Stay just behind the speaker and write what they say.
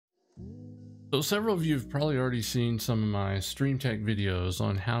So several of you have probably already seen some of my stream tech videos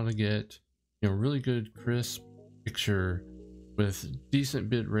on how to get, really good crisp picture with decent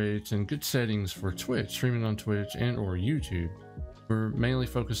bit rates and good settings for Twitch, streaming on Twitch and or YouTube. We're mainly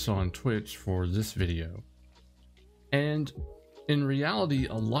focused on Twitch for this video. And in reality,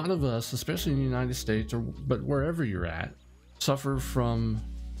 a lot of us, especially in the United States, but wherever you're at, suffer from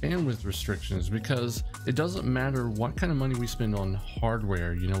bandwidth restrictions because it doesn't matter what kind of money we spend on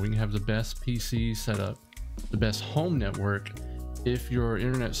hardware. We can have the best PC set up, the best home network. If your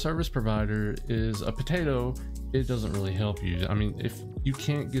internet service provider is a potato, it doesn't really help you. I mean, if you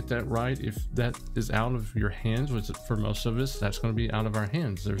can't get that right, if that is out of your hands, which for most of us, that's going to be out of our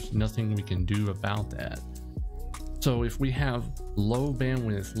hands. There's nothing we can do about that. So if we have low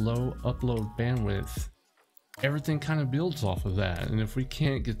bandwidth, low upload bandwidth, everything kind of builds off of that. And if we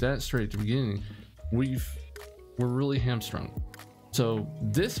can't get that straight at the beginning, we're really hamstrung. So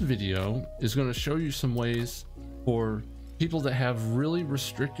this video is going to show you some ways for people that have really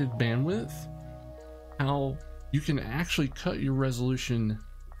restricted bandwidth, how you can actually cut your resolution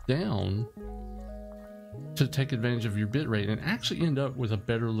down to take advantage of your bitrate and actually end up with a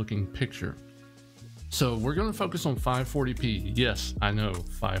better looking picture. So we're going to focus on 540p. Yes, I know,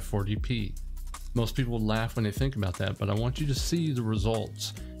 540p. Most people would laugh when they think about that, but I want you to see the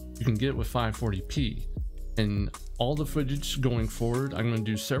results you can get with 540p. And all the footage going forward, I'm going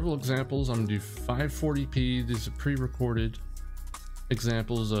to do several examples. I'm going to do 540p. These are pre-recorded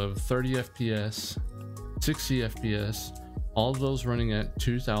examples of 30 FPS, 60 FPS, all of those running at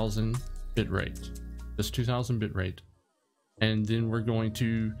 2000 bitrate. That's 2000 bitrate. And then we're going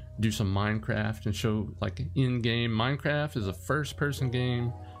to do some Minecraft and show like in-game. Minecraft is a first-person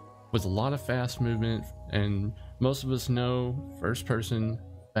game with a lot of fast movement, and most of us know first-person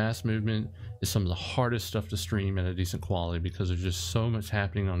fast movement is some of the hardest stuff to stream at a decent quality because there's just so much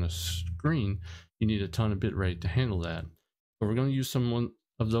happening on the screen. You need a ton of bitrate to handle that. So we're going to use some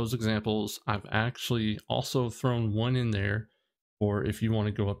of those examples. I've actually also thrown one in there, or if you want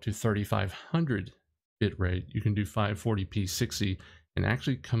to go up to 3500 bitrate, you can do 540p 60 and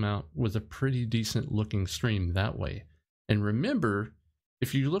actually come out with a pretty decent looking stream that way. And remember,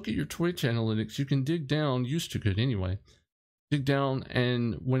 if you look at your Twitch analytics, you can dig down, used to could anyway, dig down,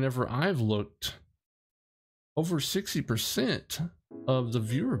 and whenever I've looked, over 60% of the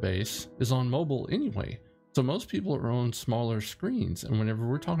viewer base is on mobile anyway. So most people are on smaller screens, and whenever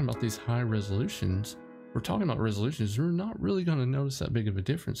we're talking about these high resolutions, we're talking about resolutions, you're not really going to notice that big of a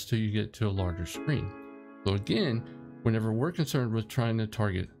difference till you get to a larger screen. So again, whenever we're concerned with trying to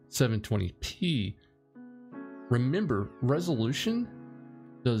target 720p, remember, resolution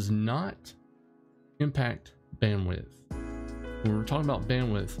does not impact bandwidth. When we're talking about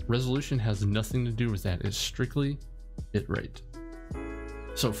bandwidth, resolution has nothing to do with that. It's strictly bitrate.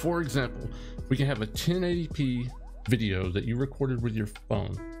 So for example, we can have a 1080p video that you recorded with your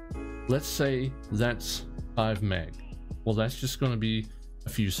phone. Let's say that's 5 meg. Well, that's just going to be a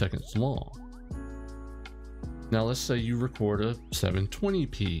few seconds long. Now let's say you record a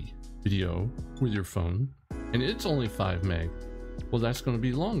 720p video with your phone and it's only 5 meg. Well, that's going to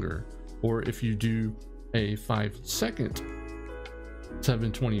be longer. Or if you do a 5-second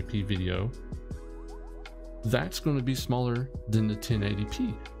 720p video, that's going to be smaller than the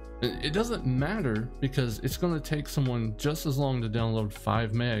 1080p. It doesn't matter because it's going to take someone just as long to download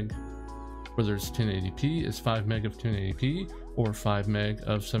 5 meg, whether it's 1080p, it's 5 meg of 1080p, or 5 meg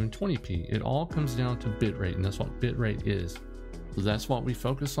of 720p. It all comes down to bitrate, and that's what bitrate is. So that's what we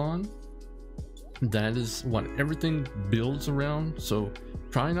focus on. That is what everything builds around. So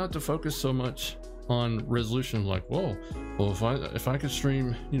try not to focus so much on resolution, like, whoa, well, if I could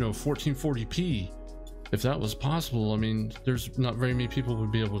stream 1440p, if that was possible, I mean, there's not very many people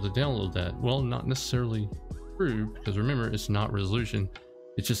would be able to download that. Well, not necessarily true, because remember, it's not resolution,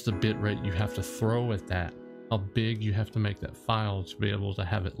 it's just the bit rate you have to throw at that, how big you have to make that file to be able to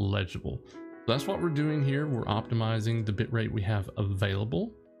have it legible. So that's what we're doing here. We're optimizing the bit rate we have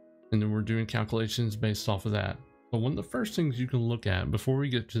available, and then we're doing calculations based off of that. So one of the first things you can look at before we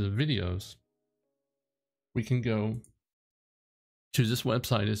get to the videos, we can go to this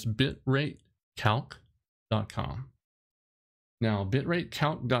website. It's bitrateCalc.com. Now,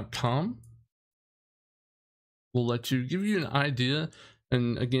 bitrateCalc.com will give you an idea.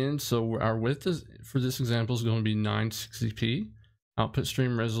 And again, so our width is, for this example, is going to be 960p. Output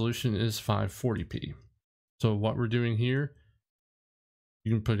stream resolution is 540p. So what we're doing here,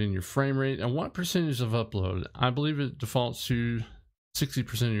 you can put in your frame rate and what percentage of upload. I believe it defaults to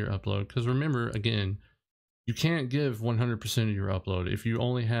 60% of your upload, because remember, again, you can't give 100% of your upload. If you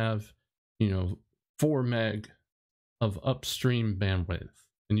only have 4 meg of upstream bandwidth,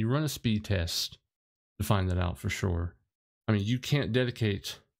 and you run a speed test to find that out for sure. I mean, you can't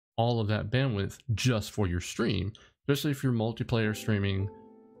dedicate all of that bandwidth just for your stream, especially if you're multiplayer streaming,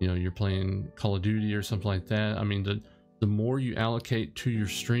 you know, you're playing Call of Duty or something like that. I mean, the more you allocate to your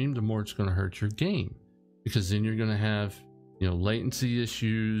stream, the more it's going to hurt your game, because then you're going to have, you know, latency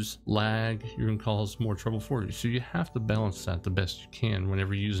issues, lag, you're going to cause more trouble for you. So you have to balance that the best you can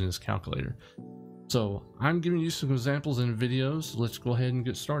whenever you're using this calculator. So I'm giving you some examples in videos. Let's go ahead and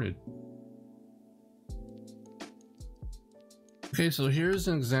get started. Okay, so here's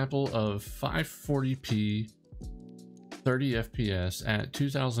an example of 540p 30 FPS at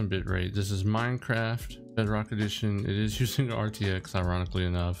 2000 bitrate. This is Minecraft Bedrock Edition. It is using RTX, ironically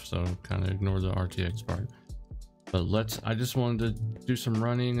enough, so kind of ignore the RTX part. But I just wanted to do some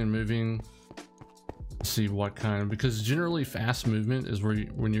running and moving, see what kind of, because generally fast movement is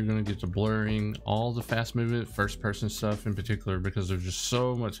when you're going to get to blurring all the fast movement, first person stuff in particular, because there's just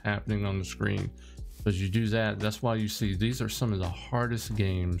so much happening on the screen. As you do that, that's why you see these are some of the hardest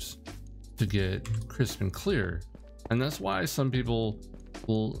games to get crisp and clear. And that's why some people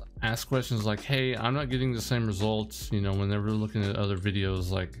will ask questions like, hey, I'm not getting the same results, you know, whenever looking at other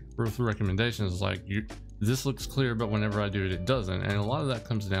videos, like with recommendations, like this looks clear, but whenever I do it, it doesn't. And a lot of that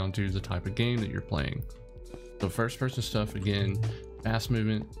comes down to the type of game that you're playing. So first person stuff, again, fast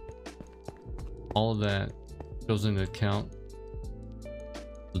movement, all of that goes into account.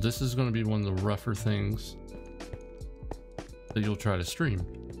 So this is going to be one of the rougher things that you'll try to stream.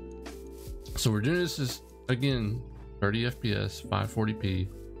 So we're doing this is, again, 30 FPS, 540p,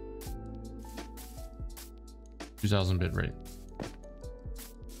 2000 bit rate.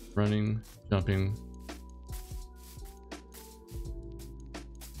 Running, jumping.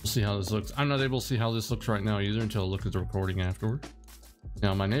 We'll see how this looks. I'm not able to see how this looks right now either until I look at the recording afterward.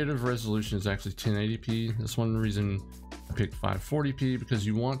 Now my native resolution is actually 1080p. That's one reason I picked 540p, because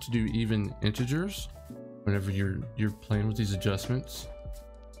you want to do even integers whenever you're playing with these adjustments.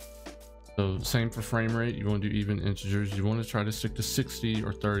 So same for frame rate, you want to do even integers. You want to try to stick to 60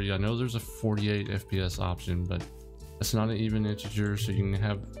 or 30. I know there's a 48 FPS option, but that's not an even integer, so you can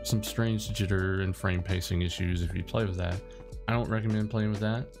have some strange jitter and frame pacing issues if you play with that. I don't recommend playing with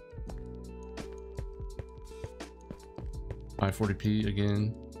that. 540p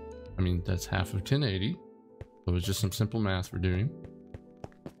again, I mean, that's half of 1080. So it's just some simple math we're doing.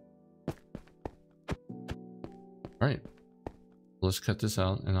 All right, let's cut this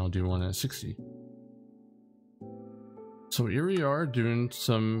out and I'll do one at 60. So here we are doing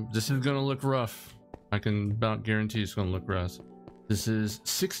some, this is gonna look rough. I can about guarantee it's gonna look rough. This is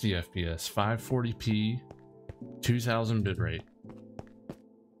 60 FPS, 540p, 2000 bitrate.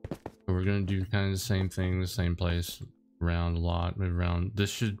 So we're gonna do kind of the same thing, the same place, around a lot, move around. This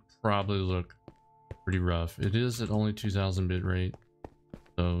should probably look pretty rough. It is at only 2000 bitrate.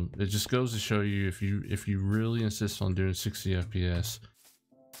 So it just goes to show you, if you really insist on doing 60 FPS,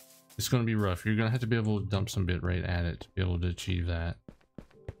 it's going to be rough. You're going to have to be able to dump some bitrate at it to be able to achieve that.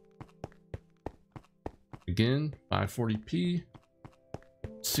 Again, 540p,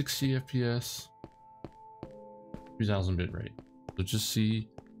 60 FPS, 2000 bitrate. So just see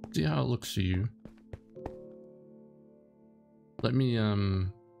how it looks to you. Let me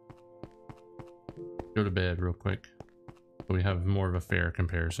go to bed real quick so we have more of a fair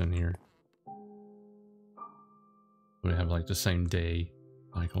comparison here. We have like the same day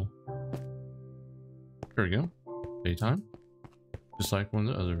cycle. There we go. Daytime. Just like one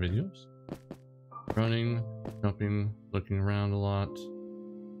of the other videos. Running, jumping, looking around a lot.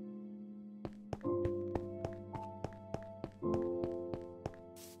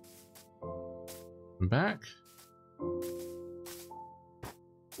 I'm back.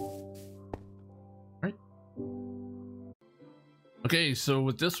 Right. Okay, so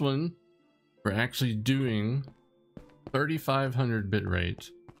with this one, we're actually doing 3500 bitrate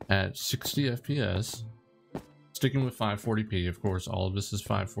at 60 FPS, sticking with 540p. Of course, all of this is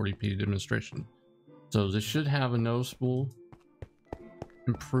 540p demonstration. So this should have a noticeable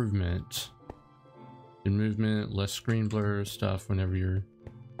improvement in movement, less screen blur stuff whenever you're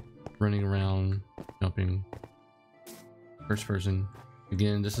running around, jumping, first person.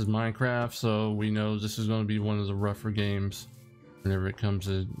 Again, this is Minecraft, so we know this is going to be one of the rougher games whenever it comes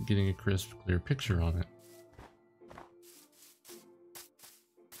to getting a crisp, clear picture on it.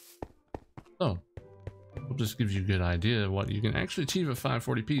 So, hope this gives you a good idea of what you can actually achieve at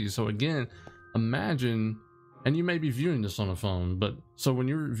 540p. So again, imagine, and you may be viewing this on a phone, but so when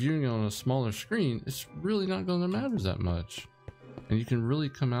you're viewing it on a smaller screen, it's really not going to matter that much. And you can really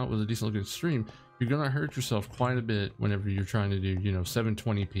come out with a decent looking stream. You're going to hurt yourself quite a bit whenever you're trying to do, you know,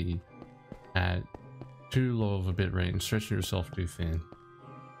 720p at too low of a bit rate and stretching yourself too thin.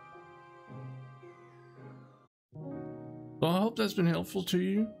 So I hope that's been helpful to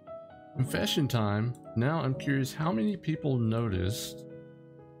you. Confession time. Now I'm curious how many people noticed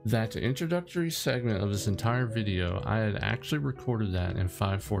that the introductory segment of this entire video, I had actually recorded that in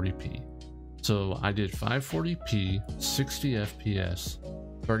 540p. So I did 540p, 60 FPS,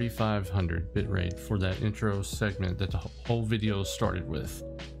 3500 bitrate for that intro segment that the whole video started with.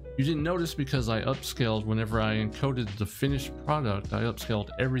 You didn't notice because I upscaled whenever I encoded the finished product. I upscaled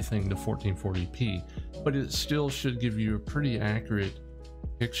everything to 1440p, but it still should give you a pretty accurate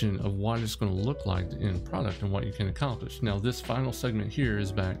depiction of what it's going to look like in product and what you can accomplish. Now this final segment here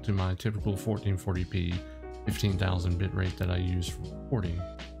is back to my typical 1440p 15,000 bit rate that I use for recording.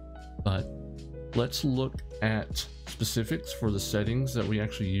 But let's look at specifics for the settings that we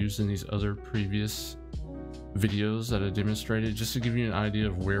actually used in these other previous videos that I demonstrated, just to give you an idea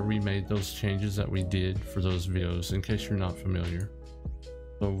of where we made those changes that we did for those videos in case you're not familiar.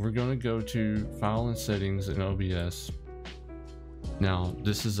 So we're going to go to File and Settings in OBS. Now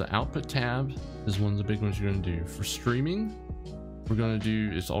this is the output tab, this is one of the big ones you're going to do. For streaming, we're going to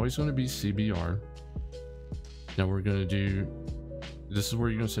do, it's always going to be CBR. Now we're going to do, this is where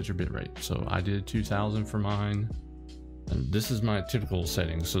you're going to set your bit rate. So I did 2000 for mine, and this is my typical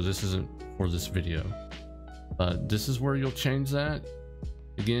settings, so this isn't for this video. But this is where you'll change that.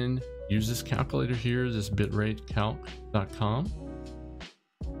 Again, use this calculator here, this bitrateCalc.com.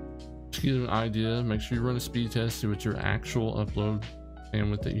 To get an idea, make sure you run a speed test, see what your actual upload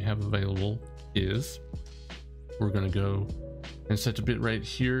bandwidth that you have available is. We're going to go and set the bit rate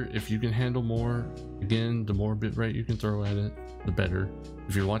here. If you can handle more, again, the more bit rate you can throw at it, the better.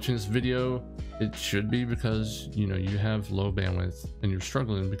 If you're watching this video, it should be because you know you have low bandwidth and you're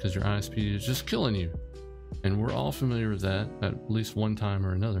struggling because your ISP is just killing you. And we're all familiar with that at least one time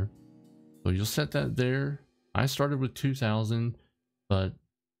or another. So you'll set that there. I started with 2000, but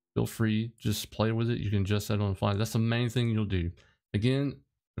feel free, just play with it. You can adjust that on the fly. That's the main thing you'll do. Again,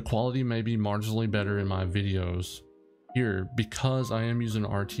 the quality may be marginally better in my videos here because I am using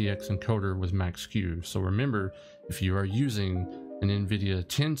an RTX encoder with max Q. So remember, if you are using an NVIDIA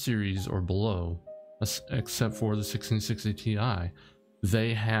 10 series or below, except for the 1660 Ti,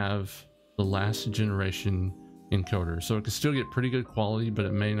 they have the last generation encoder. So it can still get pretty good quality, but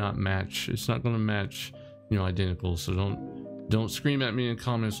it may not match. It's not going to match, you know, identical. So don't scream at me in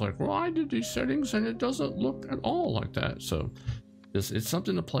comments like, well, I did these settings and it doesn't look at all like that. So it's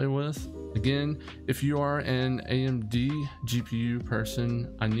something to play with. Again, if you are an AMD GPU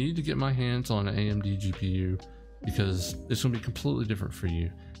person, I need to get my hands on an AMD GPU because it's going to be completely different for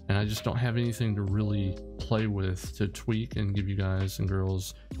you. And I just don't have anything to really play with to tweak and give you guys and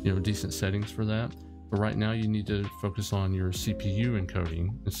girls, you know, decent settings for that. But right now you need to focus on your CPU encoding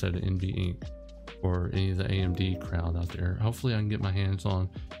instead of NVEnc or any of the AMD crowd out there. Hopefully I can get my hands on,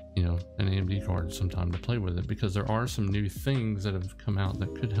 you know, an AMD card sometime to play with it, because there are some new things that have come out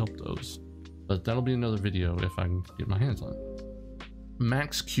that could help those. But that'll be another video if I can get my hands on it.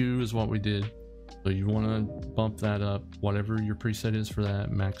 Max Q is what we did. So you want to bump that up, whatever your preset is for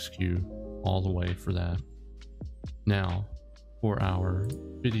that, max Q all the way for that. Now for our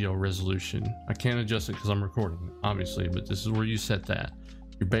video resolution, I can't adjust it because I'm recording, obviously, but this is where you set that.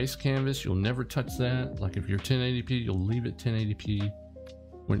 Your base canvas, you'll never touch that. Like if you're 1080p, you'll leave it 1080p.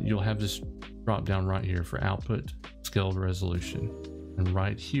 When you'll have this drop down right here for output scaled resolution. And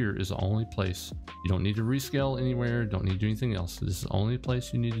right here is the only place you don't need to rescale anywhere, don't need to do anything else. This is the only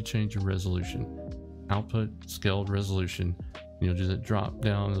place you need to change your resolution. Output scaled resolution. You'll do that drop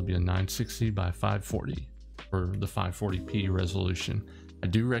down, it'll be a 960 by 540 for the 540p resolution. I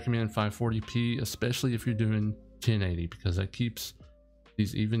do recommend 540p, especially if you're doing 1080, because that keeps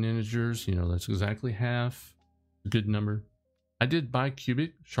these even integers, you know, that's exactly half, a good number. I did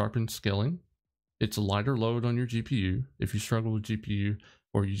bicubic sharpened scaling. It's a lighter load on your GPU if you struggle with GPU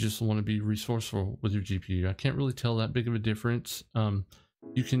or you just want to be resourceful with your GPU. I can't really tell that big of a difference.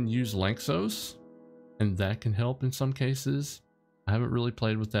 You can use Lanczos and that can help in some cases. I haven't really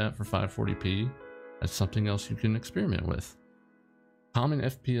played with that for 540p. That's something else you can experiment with. Common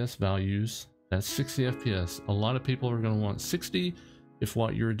FPS values, that's 60 FPS. A lot of people are going to want 60. If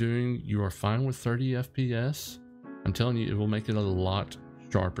what you're doing, you are fine with 30 FPS, I'm telling you, it will make it a lot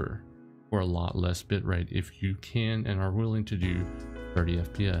sharper or a lot less bitrate if you can and are willing to do 30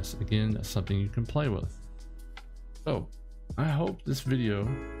 FPS. Again, that's something you can play with. So I hope this video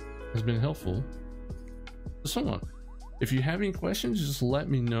has been helpful to someone. If you have any questions, just let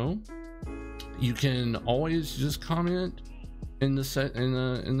me know. You can always just comment in the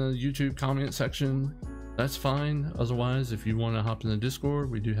YouTube comment section. That's fine. Otherwise, if you want to hop in the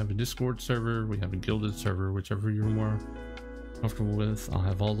Discord, we do have a Discord server. We have a guilded server, whichever you're more comfortable with. I'll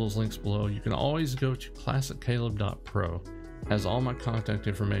have all those links below. You can always go to classiccaleb.pro. Has all my contact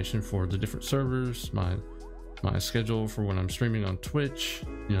information for the different servers, my schedule for when I'm streaming on Twitch.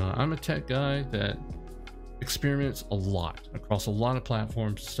 You know, I'm a tech guy that experiments a lot across a lot of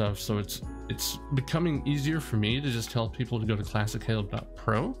platforms and stuff, so it's becoming easier for me to just tell people to go to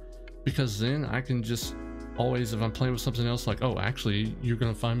classiccaleb.pro, because then I can just always, if I'm playing with something else, like, oh, actually you're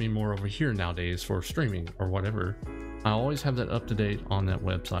going to find me more over here nowadays for streaming or whatever, I always have that up to date on that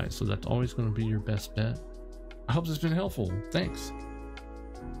website, so that's always going to be your best bet. I hope this has been helpful. Thanks.